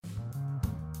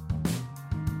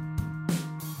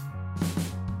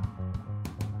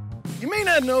You may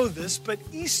not know this, but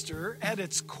Easter at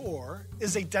its core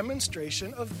is a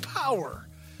demonstration of power.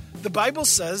 The Bible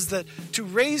says that to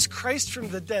raise Christ from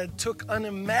the dead took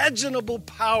unimaginable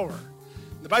power.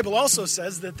 The Bible also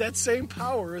says that that same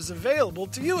power is available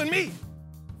to you and me.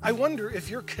 I wonder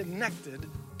if you're connected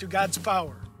to God's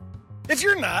power. If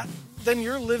you're not, then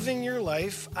you're living your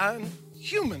life on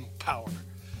human power.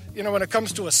 You know, when it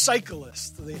comes to a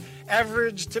cyclist, the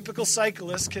average typical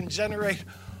cyclist can generate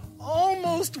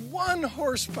almost 1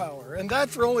 horsepower, and that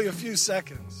for only a few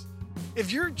seconds.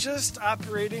 If you're just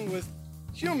operating with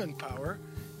human power,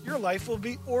 your life will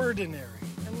be ordinary,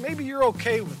 and maybe you're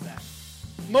okay with that.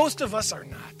 Most of us are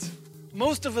not.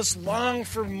 Most of us long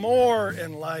for more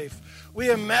in life. We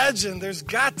imagine there's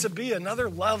got to be another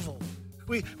level.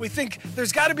 We think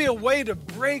there's got to be a way to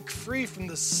break free from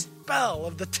the spell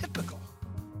of the typical.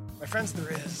 My friends,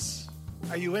 there is.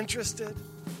 Are you interested?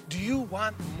 Do you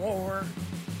want more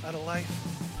out of life?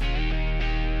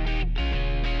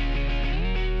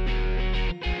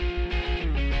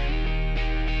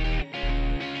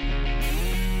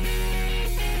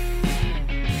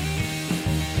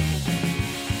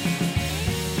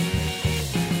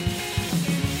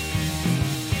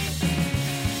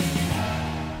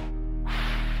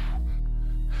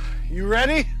 You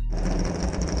ready?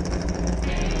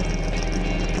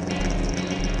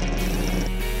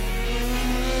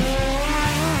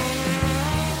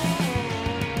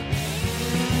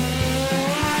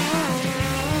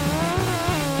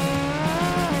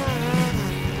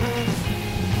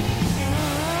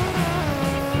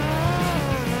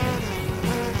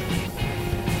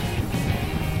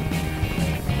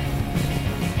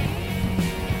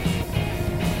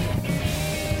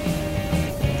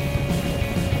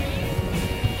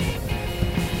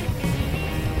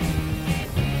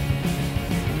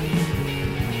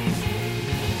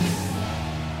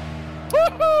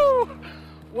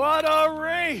 What a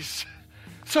race!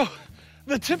 So,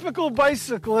 the typical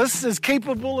bicyclist is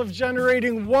capable of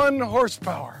generating 1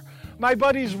 horsepower. My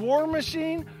buddy's war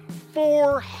machine,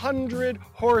 400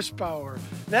 horsepower.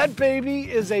 That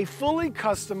baby is a fully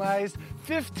customized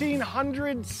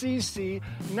 1500 cc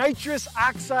nitrous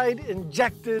oxide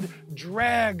injected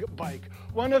drag bike,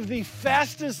 one of the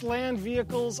fastest land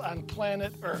vehicles on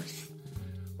planet Earth.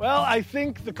 Well, I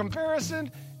think the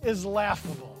comparison is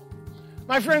laughable.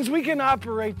 My friends, we can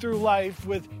operate through life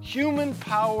with human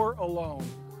power alone,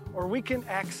 or we can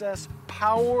access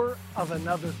power of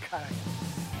another kind.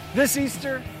 This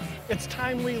Easter, it's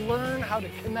time we learn how to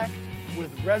connect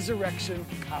with resurrection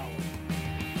power.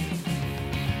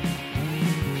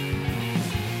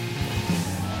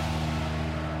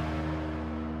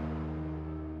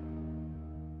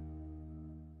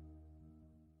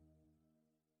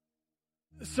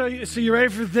 So you ready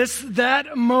for this?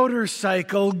 That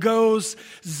motorcycle goes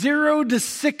 0 to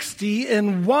 60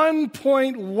 in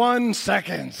 1.1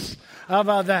 seconds. How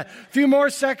about that? A few more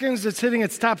seconds, it's hitting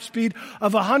its top speed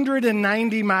of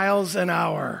 190 miles an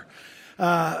hour.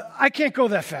 I can't go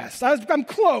that fast. I'm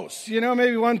close, maybe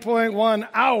 1.1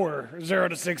 hour, 0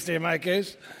 to 60 in my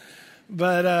case.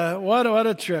 But what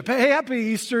a trip. Hey, happy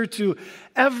Easter to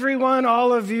everyone,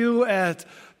 all of you at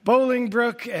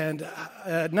Bolingbrook and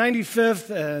at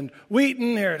 95th and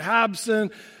Wheaton here at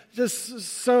Hobson. Just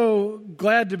so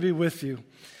glad to be with you.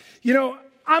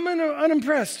 I'm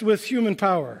unimpressed with human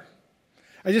power.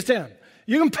 I just am.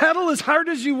 You can pedal as hard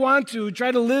as you want to,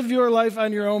 try to live your life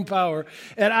on your own power,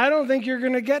 and I don't think you're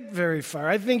going to get very far.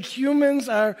 I think humans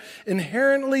are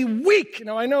inherently weak.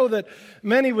 Now, I know that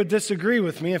many would disagree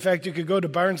with me. In fact, you could go to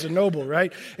Barnes & Noble,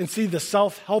 right, and see the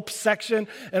self-help section,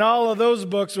 and all of those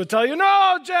books would tell you,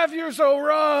 no, Jeff, you're so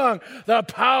wrong. The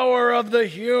power of the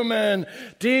human.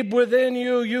 Deep within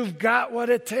you, you've got what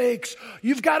it takes.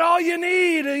 You've got all you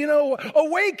need,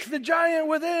 awake the giant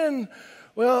within.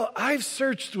 Well, I've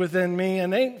searched within me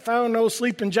and ain't found no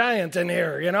sleeping giant in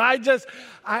here.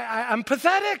 I'm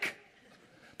pathetic.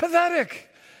 Pathetic.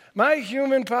 My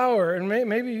human power, and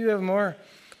maybe you have more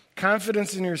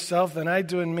confidence in yourself than I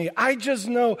do in me. I just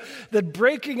know that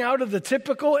breaking out of the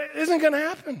typical isn't going to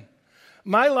happen.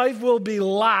 My life will be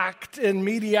locked in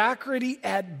mediocrity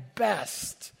at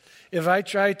best if I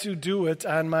try to do it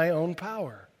on my own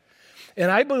power. And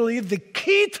I believe the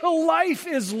key to life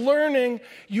is learning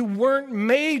you weren't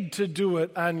made to do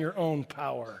it on your own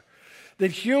power.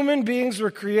 That human beings were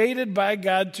created by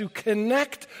God to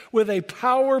connect with a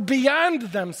power beyond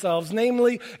themselves,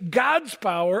 namely God's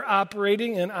power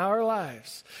operating in our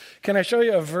lives. Can I show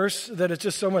you a verse that is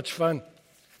just so much fun?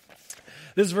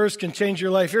 This verse can change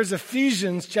your life. Here's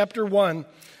Ephesians chapter 1,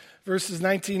 verses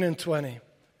 19 and 20.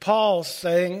 Paul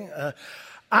saying,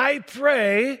 I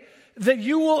pray that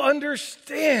you will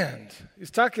understand.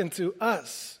 He's talking to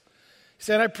us. He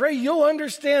said, I pray you'll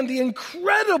understand the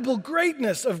incredible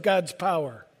greatness of God's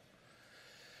power.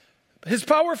 His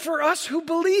power for us who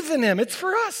believe in him. It's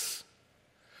for us.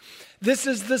 This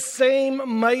is the same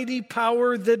mighty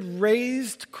power that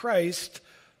raised Christ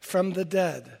from the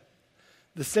dead.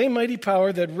 The same mighty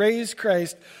power that raised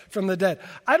Christ from the dead.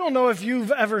 I don't know if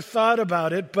you've ever thought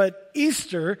about it, but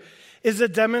Easter is a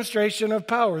demonstration of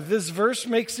power. This verse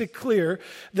makes it clear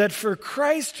that for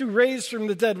Christ who raised from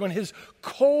the dead, when his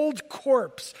cold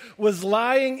corpse was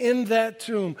lying in that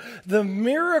tomb, the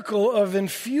miracle of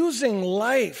infusing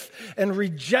life and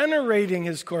regenerating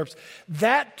his corpse,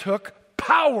 that took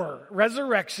power.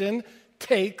 Resurrection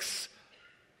takes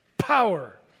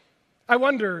power. I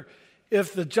wonder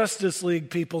if the Justice League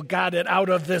people got it out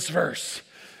of this verse.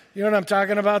 You know what I'm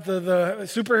talking about? The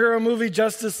superhero movie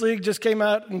Justice League just came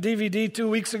out in DVD 2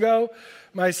 weeks ago.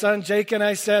 My son Jake and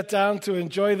I sat down to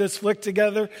enjoy this flick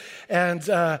together, and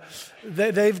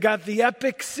they've got the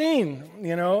epic scene,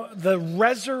 the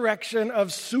resurrection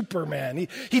of Superman.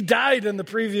 He died in the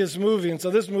previous movie, and so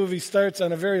this movie starts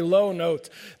on a very low note.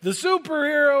 The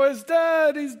superhero is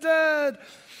dead, he's dead.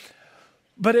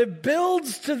 But it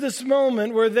builds to this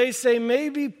moment where they say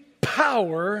maybe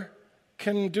power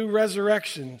can do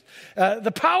resurrection.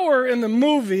 The power in the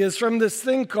movie is from this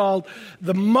thing called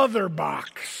the mother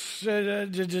box.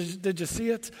 Did you see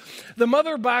it? The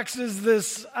mother box is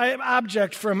this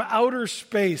object from outer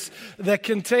space that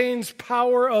contains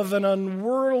power of an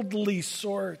unworldly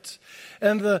sort.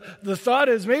 And the thought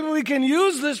is maybe we can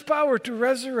use this power to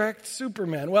resurrect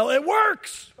Superman. Well, it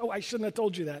works. Oh, I shouldn't have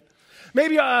told you that.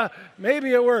 Maybe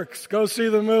it works. Go see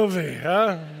the movie,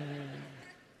 huh?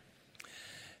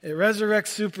 It resurrects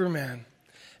Superman.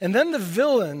 And then the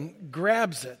villain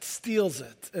grabs it, steals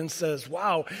it, and says,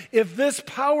 wow, if this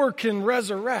power can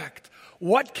resurrect,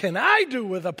 what can I do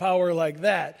with a power like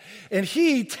that? And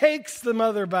he takes the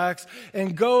mother box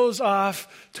and goes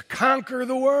off to conquer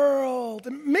the world.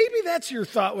 And maybe that's your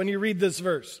thought when you read this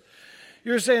verse.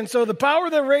 You're saying, so the power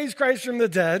that raised Christ from the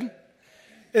dead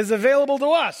is available to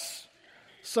us.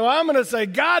 So I'm going to say,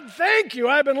 God, thank you.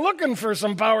 I've been looking for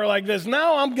some power like this.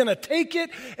 Now I'm going to take it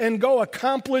and go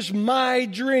accomplish my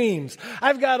dreams.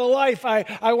 I've got a life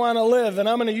I want to live, and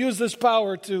I'm going to use this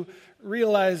power to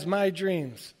realize my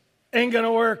dreams. Ain't going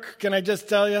to work, can I just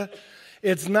tell you?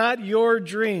 It's not your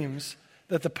dreams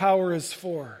that the power is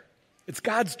for. It's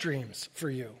God's dreams for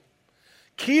you.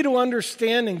 Key to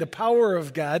understanding the power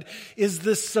of God is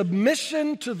the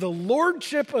submission to the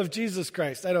lordship of Jesus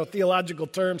Christ. I know theological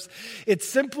terms. It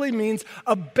simply means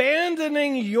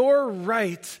abandoning your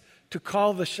right to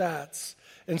call the shots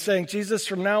and saying, Jesus,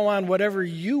 from now on, whatever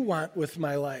you want with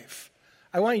my life,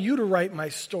 I want you to write my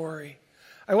story.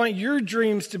 I want your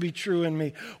dreams to be true in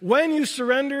me. When you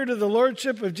surrender to the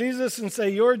lordship of Jesus and say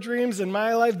your dreams in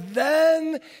my life,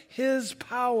 then his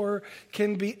power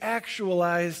can be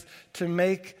actualized to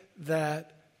make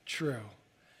that true.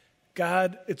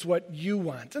 God, it's what you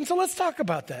want. And so let's talk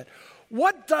about that.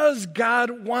 What does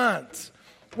God want?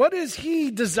 What is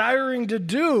he desiring to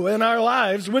do in our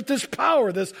lives with this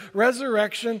power, this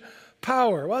resurrection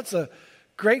power? Well, that's a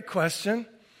great question.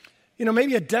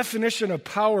 Maybe a definition of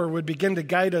power would begin to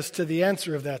guide us to the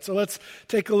answer of that. So let's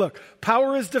take a look.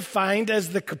 Power is defined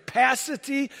as the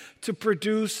capacity to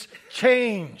produce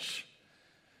change.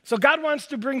 So God wants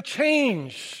to bring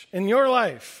change in your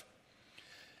life.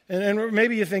 And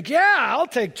maybe you think, yeah, I'll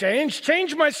take change.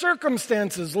 Change my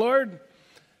circumstances, Lord.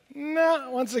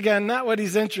 No, once again, not what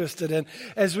he's interested in.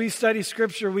 As we study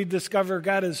Scripture, we discover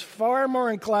God is far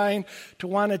more inclined to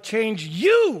want to change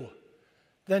you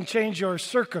than change your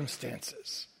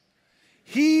circumstances.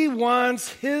 He wants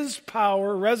his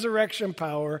power, resurrection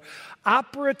power,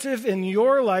 operative in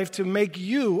your life to make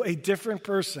you a different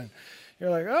person. You're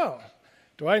like, oh,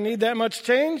 do I need that much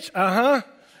change? Uh-huh,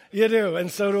 you do,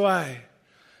 and so do I.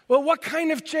 Well, what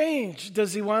kind of change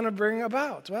does he want to bring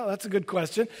about? Well, that's a good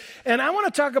question. And I want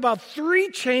to talk about three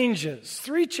changes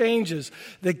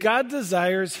that God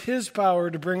desires his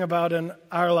power to bring about in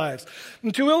our lives.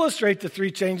 And to illustrate the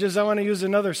three changes, I want to use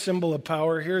another symbol of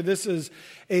power here. This is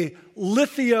a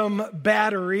lithium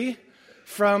battery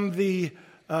from the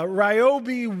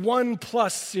Ryobi 1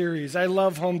 Plus series. I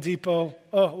love Home Depot.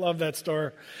 Oh, love that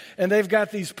store. And they've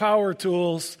got these power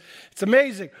tools. It's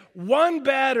amazing. One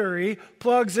battery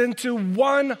plugs into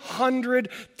 100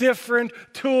 different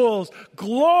tools.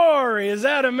 Glory! Is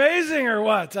that amazing or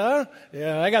what, huh?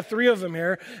 Yeah, I got 3 of them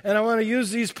here. And I want to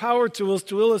use these power tools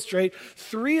to illustrate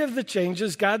 3 of the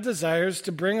changes God desires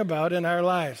to bring about in our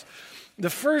lives. The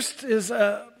first is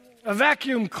a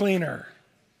vacuum cleaner.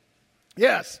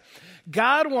 Yes.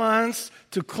 God wants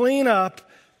to clean up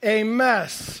a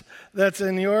mess that's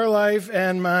in your life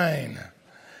and mine.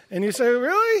 And you say,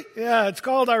 really? Yeah, it's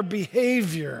called our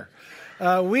behavior.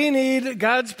 We need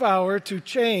God's power to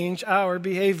change our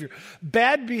behavior.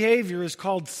 Bad behavior is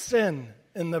called sin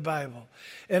in the Bible.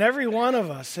 And every one of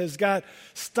us has got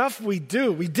stuff we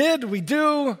do. We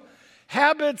do,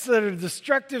 habits that are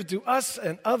destructive to us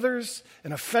and others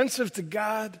and offensive to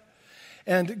God.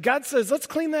 And God says, let's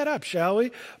clean that up, shall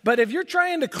we? But if you're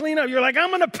trying to clean up, you're like, I'm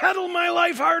going to pedal my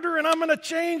life harder and I'm going to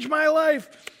change my life.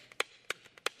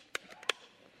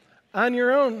 On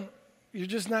your own, you're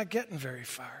just not getting very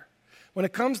far. When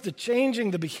it comes to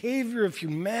changing the behavior of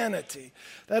humanity,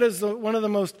 that is one of the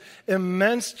most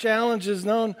immense challenges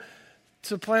known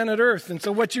to planet Earth. And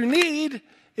so what you need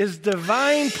is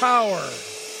divine power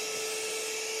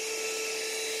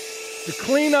to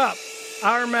clean up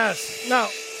our mess. Now,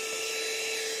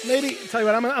 maybe, tell you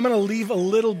what, I'm going to leave a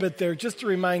little bit there just to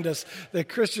remind us that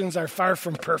Christians are far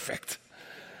from perfect.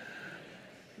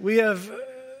 We have,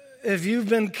 if you've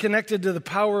been connected to the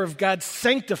power of God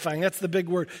sanctifying, that's the big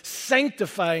word,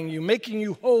 sanctifying you, making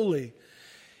you holy,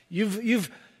 you've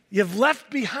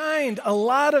left behind a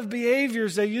lot of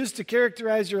behaviors that used to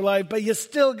characterize your life, but you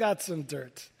still got some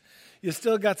dirt. You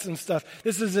still got some stuff.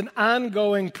 This is an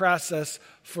ongoing process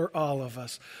for all of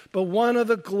us. But one of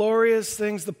the glorious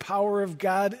things the power of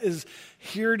God is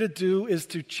here to do is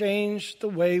to change the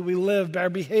way we live, our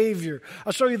behavior.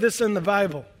 I'll show you this in the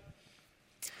Bible.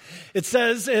 It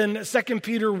says in 2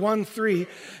 Peter 1:3,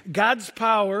 God's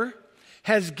power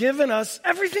has given us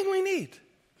everything we need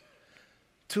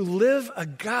to live a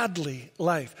godly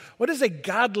life. What is a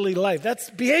godly life? That's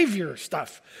behavior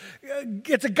stuff.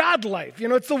 It's a God life.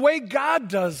 It's the way God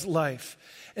does life.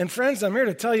 And friends, I'm here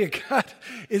to tell you, God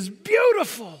is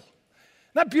beautiful.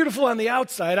 Not beautiful on the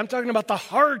outside. I'm talking about the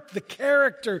heart, the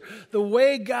character, the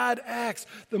way God acts.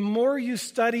 The more you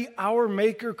study our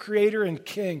Maker, Creator, and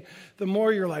King, the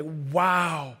more you're like,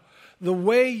 wow, the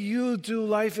way you do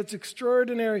life, it's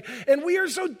extraordinary. And we are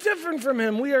so different from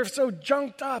Him. We are so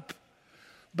junked up.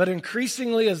 But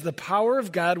increasingly, as the power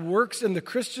of God works in the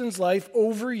Christian's life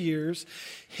over years,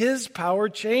 His power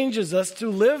changes us to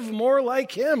live more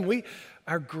like Him. We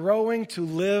are growing to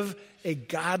live a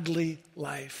godly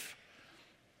life.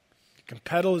 You can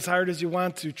pedal as hard as you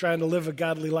want to trying to live a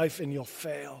godly life, and you'll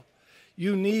fail.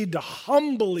 You need to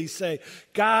humbly say,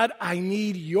 God, I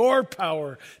need your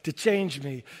power to change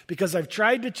me because I've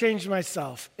tried to change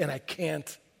myself and I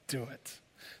can't do it.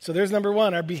 So there's number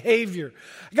one, our behavior.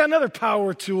 I got another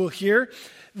power tool here.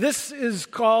 This is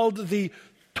called the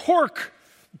torque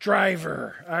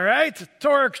driver, all right?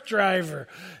 Torque driver.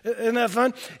 Isn't that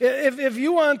fun? If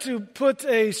you want to put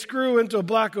a screw into a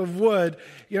block of wood,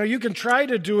 you can try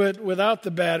to do it without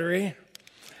the battery.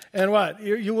 And what?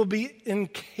 You will be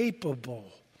incapable.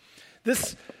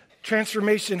 This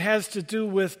transformation has to do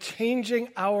with changing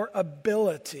our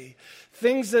ability.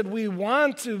 Things that we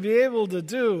want to be able to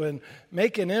do and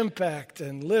make an impact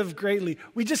and live greatly.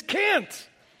 We just can't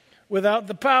without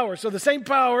the power. So the same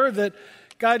power that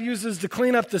God uses to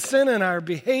clean up the sin in our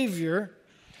behavior,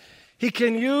 He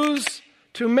can use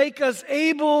to make us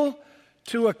able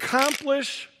to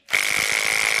accomplish.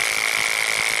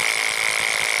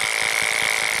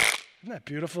 Isn't that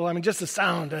beautiful? Just the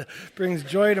sound brings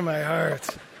joy to my heart.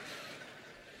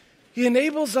 He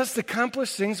enables us to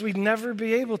accomplish things we'd never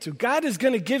be able to. God is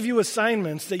going to give you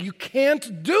assignments that you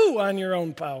can't do on your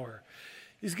own power.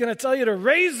 He's going to tell you to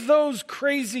raise those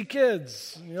crazy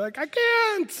kids. And you're like, I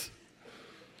can't.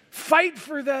 Fight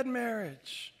for that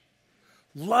marriage.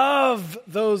 Love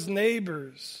those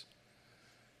neighbors.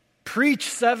 Preach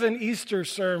 7 Easter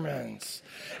sermons.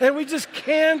 And we just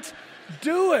can't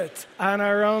do it on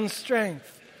our own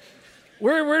strength.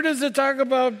 Where does it talk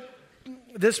about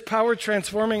this power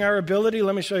transforming our ability?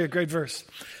 Let me show you a great verse.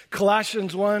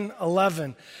 Colossians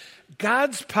 1:11.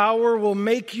 God's power will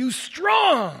make you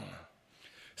strong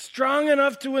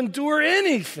enough to endure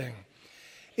anything.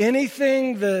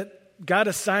 Anything that God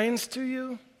assigns to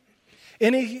you,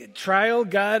 any trial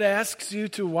God asks you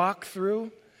to walk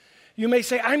through. You may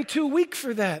say, I'm too weak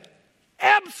for that.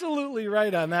 Absolutely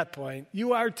right on that point.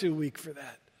 You are too weak for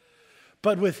that.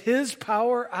 But with His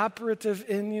power operative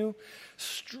in you,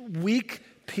 weak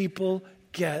people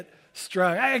get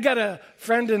strong. I got a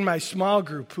friend in my small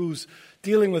group who's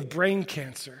dealing with brain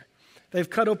cancer. They've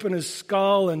cut open his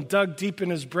skull and dug deep in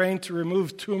his brain to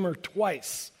remove tumor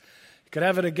twice. He could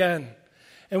have it again.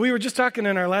 And we were just talking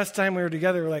in our last time we were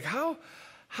together, we're like, how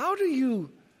do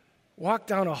you walk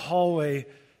down a hallway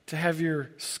to have your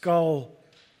skull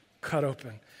cut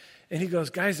open? And he goes,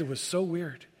 guys, it was so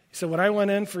weird. He said, when I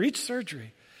went in for each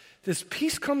surgery, this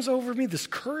peace comes over me, this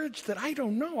courage that I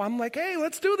don't know. I'm like, hey,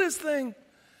 let's do this thing.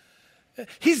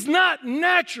 He's not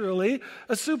naturally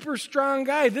a super strong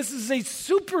guy. This is a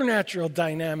supernatural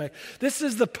dynamic. This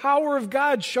is the power of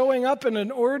God showing up in an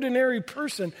ordinary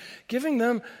person, giving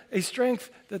them a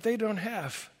strength that they don't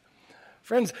have.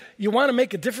 Friends, you want to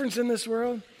make a difference in this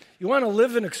world? You want to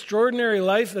live an extraordinary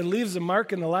life that leaves a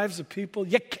mark in the lives of people?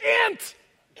 You can't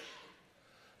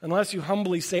unless you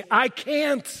humbly say, I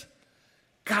can't.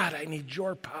 God, I need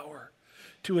your power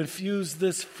to infuse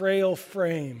this frail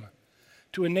frame,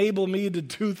 to enable me to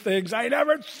do things I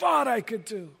never thought I could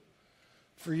do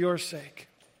for your sake.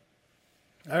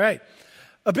 All right.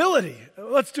 Ability.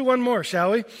 Let's do one more,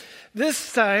 shall we?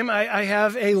 This time I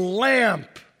have a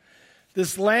lamp.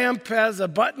 This lamp has a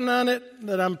button on it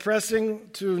that I'm pressing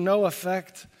to no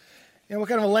effect. And what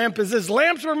kind of a lamp is this?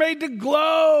 Lamps were made to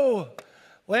glow.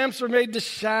 Lamps were made to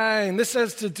shine. This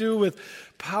has to do with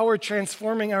power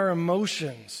transforming our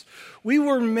emotions. We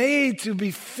were made to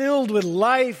be filled with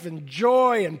life and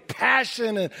joy and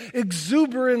passion and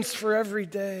exuberance for every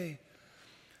day.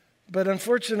 But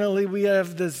unfortunately, we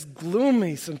have this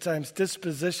gloomy, sometimes,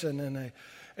 disposition and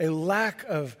a lack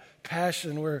of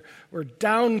passion. We're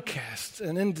downcast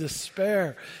and in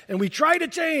despair. And we try to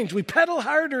change. We pedal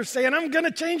harder, saying, I'm going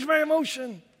to change my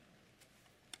emotion.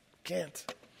 Can't.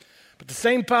 But the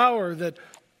same power that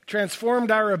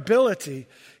transformed our ability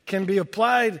can be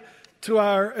applied to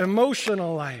our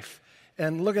emotional life.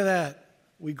 And look at that.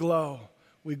 We glow.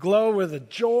 We glow with a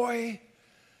joy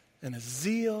and a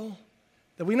zeal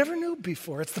that we never knew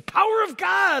before. It's the power of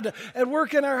God at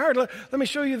work in our heart. Let me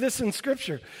show you this in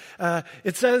Scripture.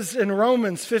 It says in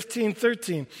Romans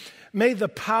 15:13, may the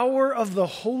power of the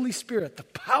Holy Spirit,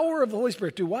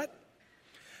 do what?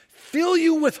 Fill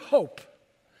you with hope.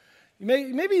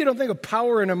 Maybe you don't think of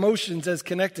power and emotions as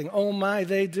connecting. Oh my,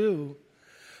 they do.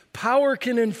 Power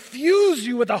can infuse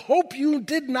you with a hope you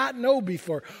did not know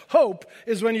before. Hope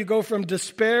is when you go from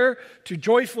despair to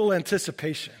joyful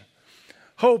anticipation.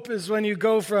 Hope is when you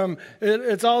go from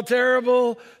it's all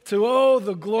terrible to, oh,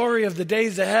 the glory of the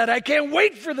days ahead. I can't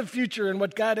wait for the future and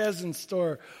what God has in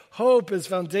store. Hope is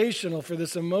foundational for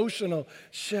this emotional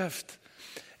shift.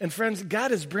 And friends,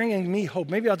 God is bringing me hope.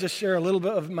 Maybe I'll just share a little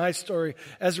bit of my story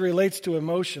as it relates to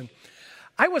emotion.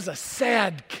 I was a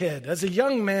sad kid. As a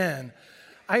young man,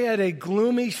 I had a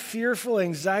gloomy, fearful,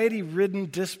 anxiety-ridden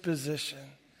disposition.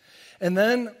 And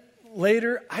then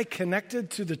later, I connected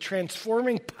to the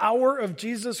transforming power of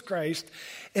Jesus Christ,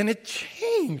 and it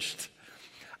changed.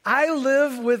 I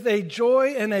live with a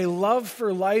joy and a love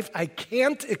for life I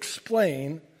can't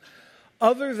explain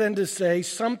other than to say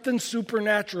something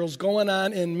supernatural is going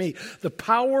on in me. The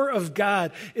power of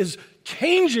God is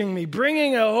changing me,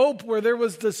 bringing a hope where there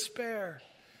was despair.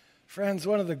 Friends,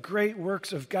 one of the great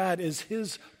works of God is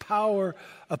His power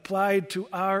applied to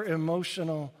our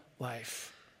emotional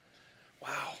life.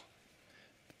 Wow.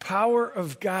 The power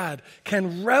of God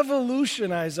can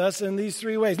revolutionize us in these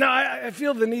three ways. Now, I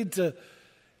feel the need to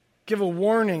give a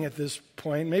warning at this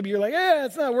point. Maybe you're like,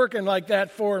 it's not working like that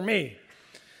for me.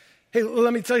 Hey,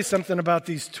 let me tell you something about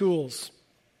these tools.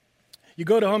 You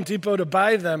go to Home Depot to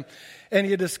buy them, and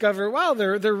you discover, wow,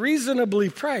 they're reasonably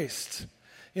priced.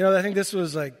 You know, I think this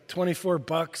was like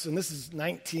 $24, and this is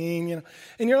 $19,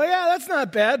 And you're like, that's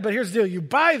not bad, but here's the deal. You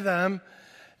buy them,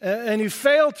 and you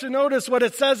fail to notice what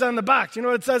it says on the box. You know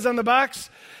what it says on the box?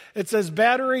 It says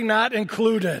battery not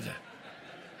included.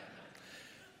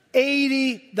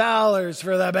 $80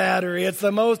 for the battery. It's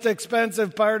the most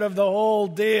expensive part of the whole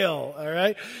deal, all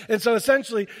right? And so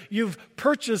essentially, you've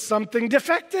purchased something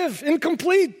defective,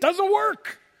 incomplete, doesn't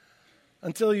work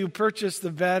until you purchase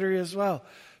the battery as well.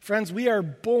 Friends, we are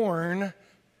born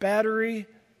battery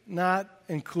not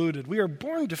included. We are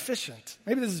born deficient.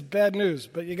 Maybe this is bad news,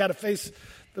 but you got to face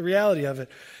the reality of it.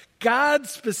 God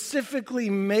specifically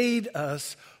made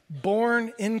us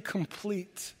born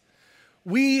incomplete.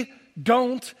 We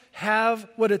don't have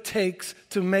what it takes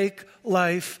to make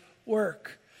life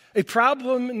work. A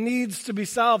problem needs to be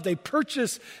solved. A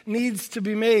purchase needs to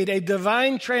be made. A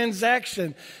divine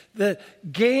transaction that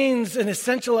gains an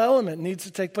essential element needs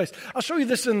to take place. I'll show you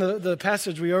this in the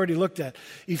passage we already looked at.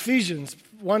 Ephesians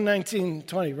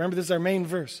 1:19-20. Remember, this is our main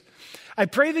verse. I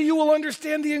pray that you will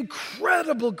understand the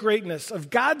incredible greatness of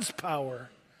God's power.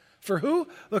 For who?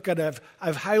 Look, I've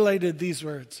highlighted these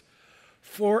words.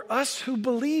 For us who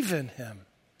believe in Him.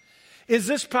 Is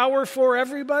this power for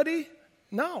everybody?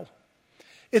 No.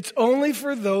 It's only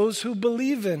for those who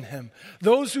believe in Him.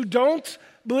 Those who don't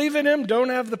believe in Him don't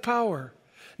have the power.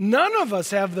 None of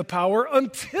us have the power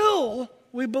until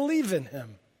we believe in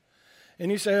Him.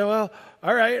 And you say, well,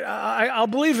 all right, I'll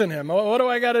believe in Him. What do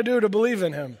I got to do to believe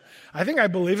in Him? I think I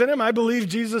believe in him. I believe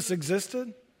Jesus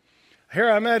existed. Here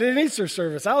I'm at an Easter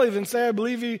service. I'll even say I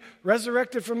believe he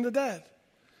resurrected from the dead.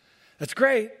 That's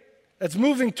great. That's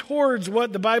moving towards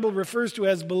what the Bible refers to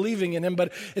as believing in him,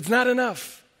 but it's not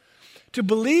enough. To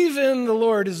believe in the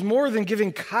Lord is more than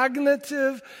giving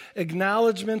cognitive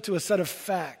acknowledgement to a set of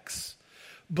facts.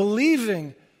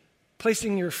 Believing,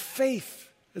 placing your faith,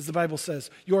 as the Bible says,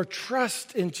 your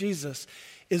trust in Jesus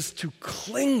is to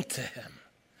cling to him.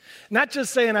 Not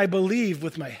just saying I believe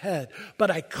with my head,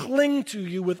 but I cling to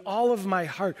you with all of my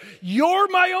heart. You're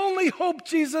my only hope,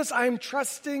 Jesus. I'm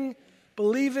trusting,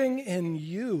 believing in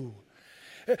you.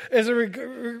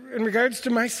 In regards to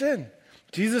my sin,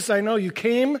 Jesus, I know you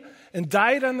came and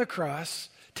died on the cross,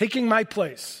 taking my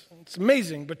place. It's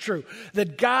amazing, but true,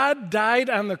 that God died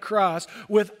on the cross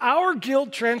with our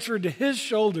guilt transferred to his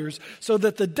shoulders so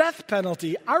that the death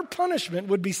penalty, our punishment,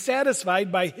 would be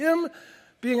satisfied by him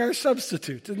being our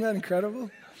substitute. Isn't that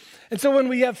incredible? And so when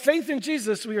we have faith in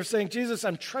Jesus, we are saying, Jesus,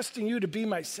 I'm trusting you to be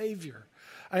my Savior.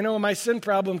 I know my sin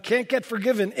problem can't get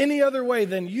forgiven any other way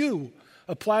than you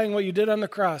applying what you did on the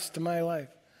cross to my life.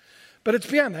 But it's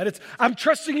beyond that. I'm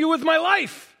trusting you with my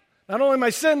life. Not only my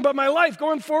sin, but my life.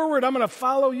 Going forward, I'm going to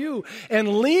follow you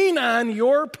and lean on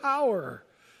your power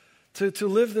to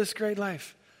live this great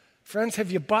life. Friends,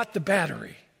 have you bought the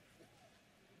battery?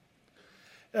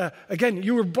 Again,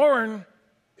 you were born,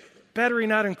 battery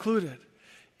not included.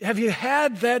 Have you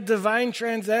had that divine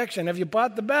transaction? Have you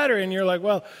bought the battery? And you're like,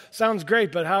 well, sounds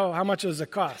great, but how much does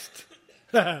it cost?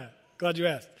 Glad you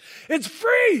asked. It's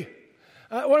free.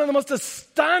 One of the most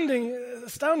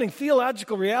astounding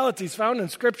theological realities found in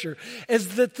Scripture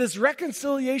is that this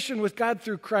reconciliation with God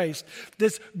through Christ,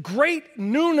 this great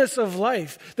newness of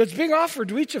life that's being offered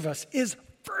to each of us is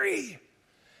free.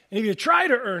 And if you try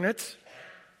to earn it,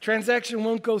 transaction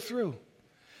won't go through.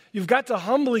 You've got to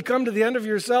humbly come to the end of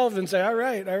yourself and say, all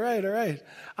right.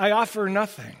 I offer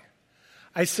nothing.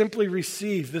 I simply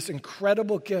receive this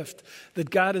incredible gift that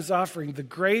God is offering, the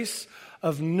grace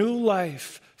of new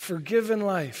life, forgiven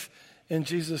life in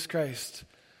Jesus Christ.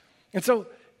 And so,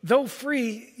 though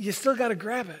free, you still got to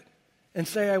grab it and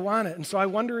say, I want it. And so I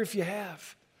wonder if you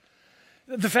have.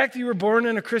 The fact that you were born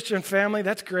in a Christian family,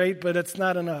 that's great, but it's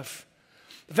not enough.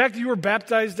 The fact that you were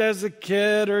baptized as a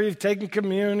kid, or you've taken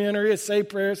communion, or you say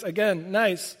prayers, again,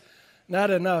 nice, not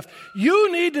enough.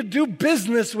 You need to do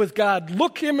business with God.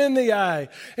 Look him in the eye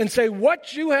and say,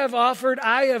 what you have offered,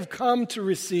 I have come to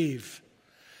receive.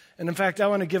 And in fact, I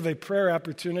want to give a prayer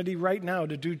opportunity right now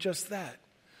to do just that.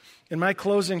 In my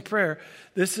closing prayer,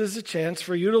 this is a chance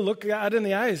for you to look God in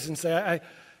the eyes and say,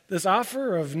 this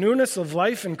offer of newness of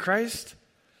life in Christ,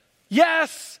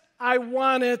 yes, I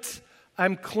want it.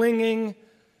 I'm clinging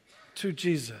to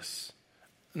Jesus.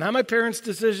 Not my parents'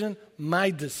 decision,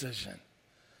 my decision.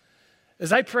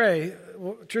 As I pray,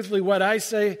 truthfully, what I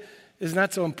say is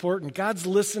not so important. God's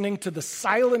listening to the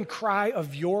silent cry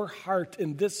of your heart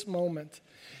in this moment.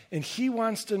 And he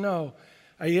wants to know,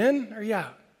 are you in or are you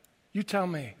out? You tell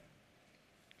me.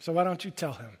 So why don't you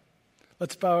tell him?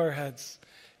 Let's bow our heads.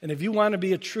 And if you want to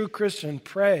be a true Christian,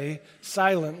 pray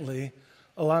silently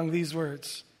along these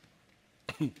words.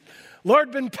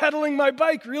 Lord, been pedaling my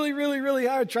bike really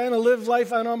hard, trying to live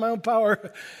life on my own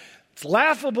power. It's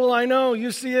laughable, I know.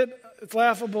 You see it. It's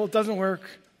laughable. It doesn't work.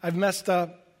 I've messed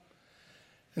up.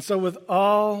 And so with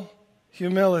all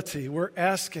humility, we're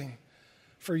asking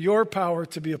for your power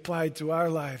to be applied to our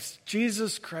lives.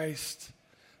 Jesus Christ,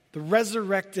 the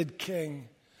resurrected King,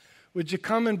 would you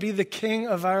come and be the King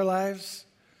of our lives?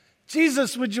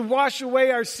 Jesus, would you wash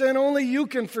away our sin? Only you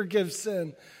can forgive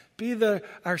sin. Be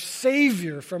our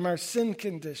Savior from our sin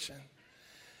condition.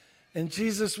 And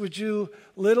Jesus, would you,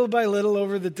 little by little,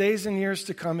 over the days and years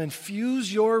to come,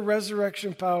 infuse your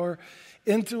resurrection power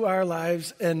into our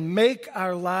lives and make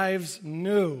our lives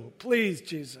new. Please,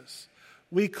 Jesus,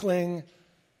 we cling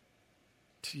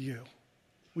to you.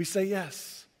 We say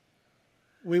yes.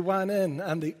 We want in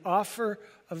on the offer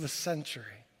of the century.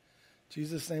 In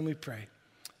Jesus' name we pray.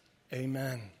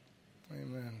 Amen.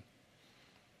 Amen.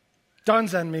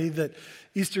 Dawns on me that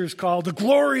Easter is called a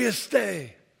glorious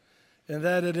day, and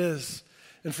that it is.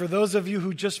 And for those of you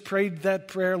who just prayed that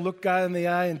prayer, looked God in the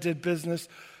eye and did business,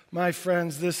 my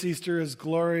friends, this Easter is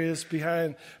glorious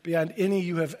beyond any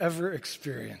you have ever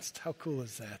experienced. How cool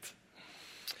is that?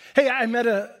 Hey, I met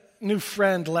a new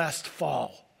friend last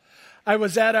fall. I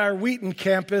was at our Wheaton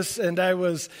campus, and I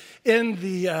was in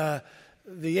the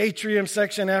atrium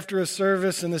section after a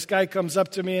service, and this guy comes up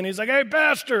to me, and he's like, hey,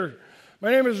 Pastor,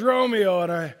 my name is Romeo,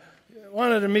 and I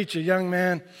wanted to meet you, young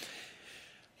man.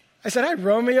 I said, hi,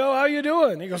 Romeo, how you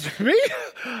doing? He goes, me?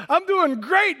 I'm doing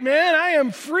great, man. I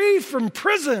am free from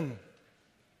prison.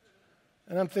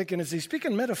 And I'm thinking, is he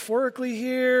speaking metaphorically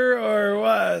here or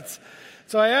what?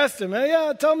 So I asked him, hey,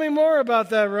 yeah, tell me more about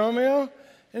that, Romeo.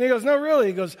 And he goes, no, really.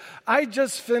 He goes, I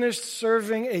just finished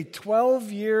serving a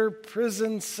 12-year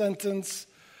prison sentence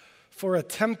for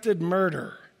attempted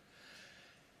murder.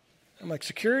 I'm like,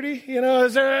 security?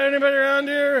 Is there anybody around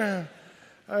here?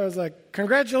 I was like,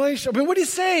 congratulations. I mean, what do you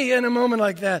say in a moment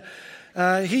like that?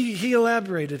 He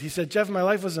elaborated. He said, Jeff, my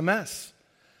life was a mess.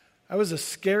 I was a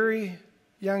scary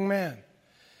young man.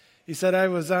 He said, I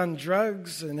was on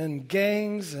drugs and in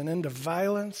gangs and into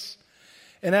violence.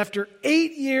 And after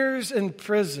 8 years in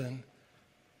prison,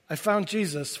 I found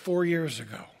Jesus 4 years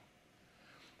ago.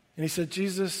 And he said,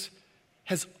 Jesus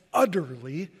has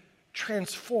utterly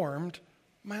transformed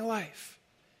my life.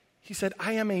 He said,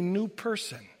 I am a new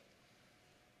person.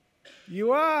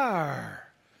 You are.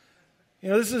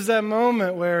 This is that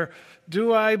moment where,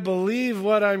 do I believe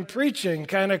what I'm preaching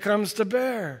kind of comes to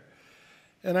bear.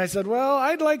 And I said, well,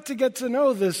 I'd like to get to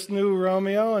know this new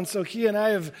Romeo. And so he and I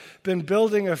have been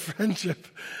building a friendship.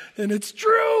 And it's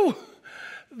true.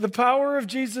 The power of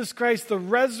Jesus Christ, the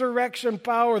resurrection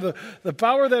power, the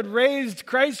power that raised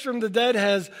Christ from the dead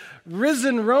has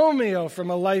risen Romeo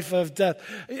from a life of death.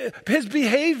 His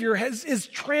behavior is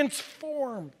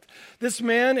transformed. This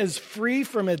man is free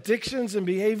from addictions and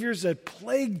behaviors that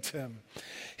plagued him.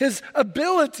 His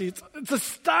ability, it's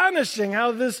astonishing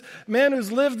how this man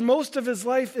who's lived most of his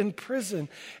life in prison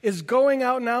is going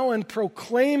out now and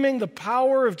proclaiming the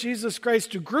power of Jesus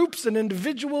Christ to groups and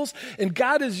individuals, and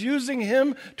God is using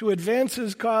him to advance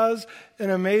his cause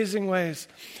in amazing ways.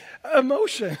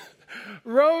 Emotion.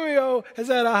 Romeo has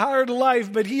had a hard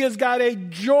life, but he has got a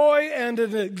joy and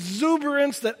an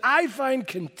exuberance that I find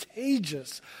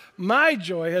contagious. My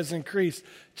joy has increased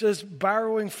just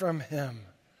borrowing from him.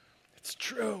 It's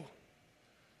true.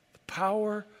 The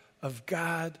power of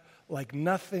God, like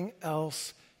nothing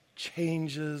else,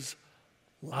 changes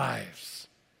lives.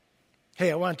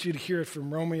 Hey, I want you to hear it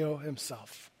from Romeo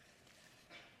himself.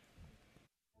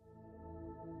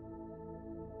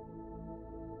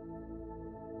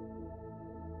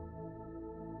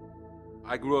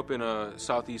 I grew up in a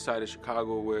southeast side of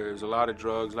Chicago where there's a lot of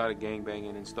drugs, a lot of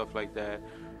gangbanging and stuff like that.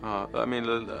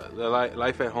 The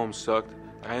life at home sucked.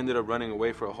 I ended up running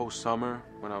away for a whole summer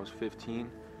when I was 15.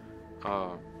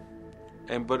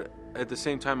 But at the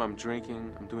same time, I'm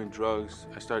drinking, I'm doing drugs.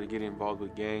 I started getting involved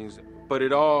with gangs. But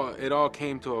it all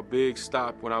came to a big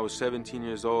stop when I was 17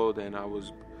 years old and I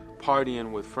was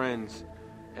partying with friends.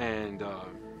 And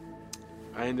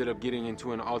I ended up getting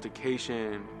into an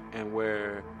altercation and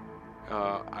where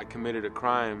I committed a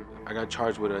crime. I got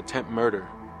charged with attempt murder.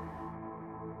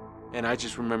 And I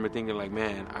just remember thinking like,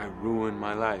 man, I ruined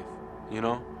my life.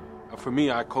 For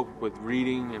me, I coped with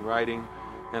reading and writing.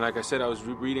 And like I said, I was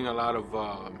reading a lot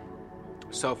of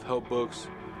self-help books,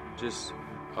 just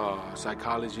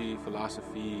psychology,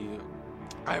 philosophy.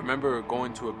 I remember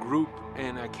going to a group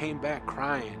and I came back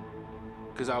crying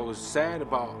because I was sad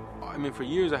about, for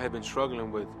years I had been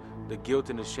struggling with the guilt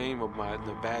and the shame of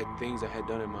the bad things I had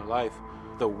done in my life.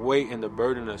 The weight and the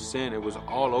burden of sin, it was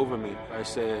all over me. I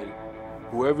said,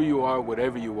 whoever you are,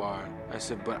 whatever you are, I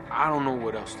said, but I don't know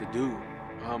what else to do.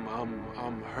 I'm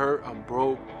hurt, I'm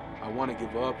broke, I want to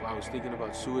give up. I was thinking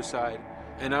about suicide.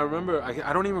 And I remember,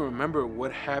 I don't even remember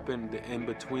what happened in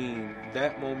between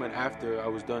that moment after I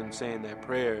was done saying that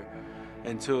prayer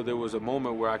until there was a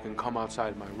moment where I can come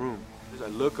outside my room. As I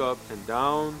look up and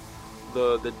down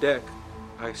the deck,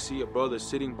 I see a brother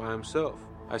sitting by himself.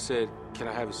 I said, can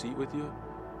I have a seat with you?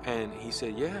 And he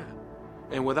said, yeah.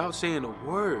 And without saying a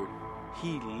word,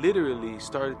 he literally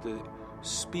started to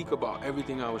speak about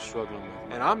everything I was struggling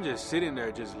with. And I'm just sitting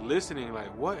there just listening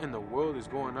like, what in the world is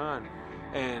going on?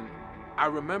 And I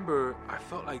remember I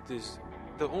felt like this,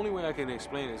 the only way I can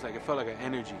explain it is like it felt like an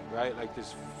energy, right? Like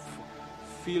this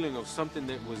feeling of something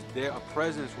that was there, a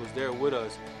presence was there with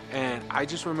us. And I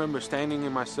just remember standing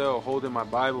in my cell holding my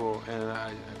Bible and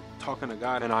I talking to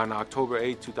God. And on October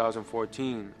 8,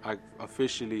 2014, I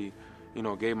officially,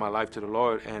 gave my life to the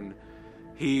Lord. And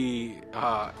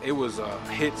it was a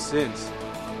hit since.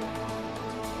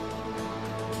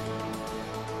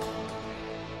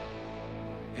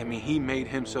 He made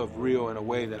himself real in a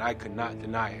way that I could not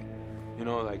deny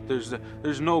it.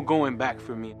 There's no going back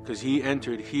for me because he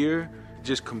entered here,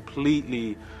 just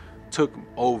completely took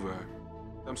over.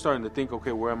 I'm starting to think,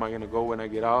 okay, where am I going to go when I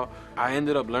get out? I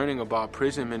ended up learning about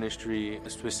prison ministry,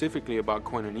 specifically about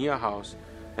Koinonia House.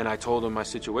 And I told him my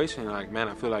situation, like, man,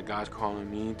 I feel like God's calling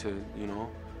me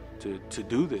to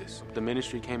do this. The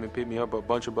ministry came and picked me up. A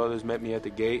bunch of brothers met me at the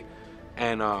gate,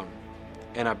 and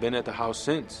I've been at the house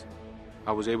since.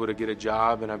 I was able to get a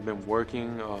job, and I've been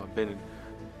working, been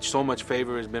So much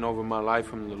favor has been over my life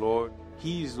from the Lord.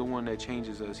 He's the one that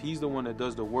changes us. He's the one that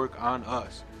does the work on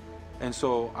us. And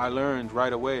so I learned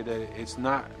right away that it's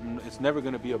never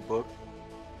going to be a book.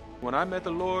 When I met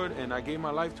the Lord and I gave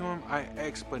my life to him, I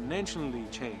exponentially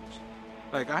changed.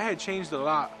 Like, I had changed a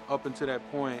lot up until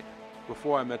that point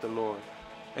before I met the Lord.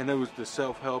 And there was the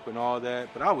self-help and all that,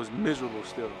 but I was miserable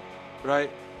still, right?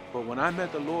 But when I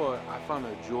met the Lord, I found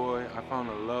a joy, I found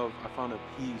a love, I found a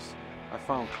peace, I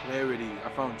found clarity, I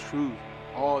found truth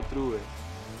all through it.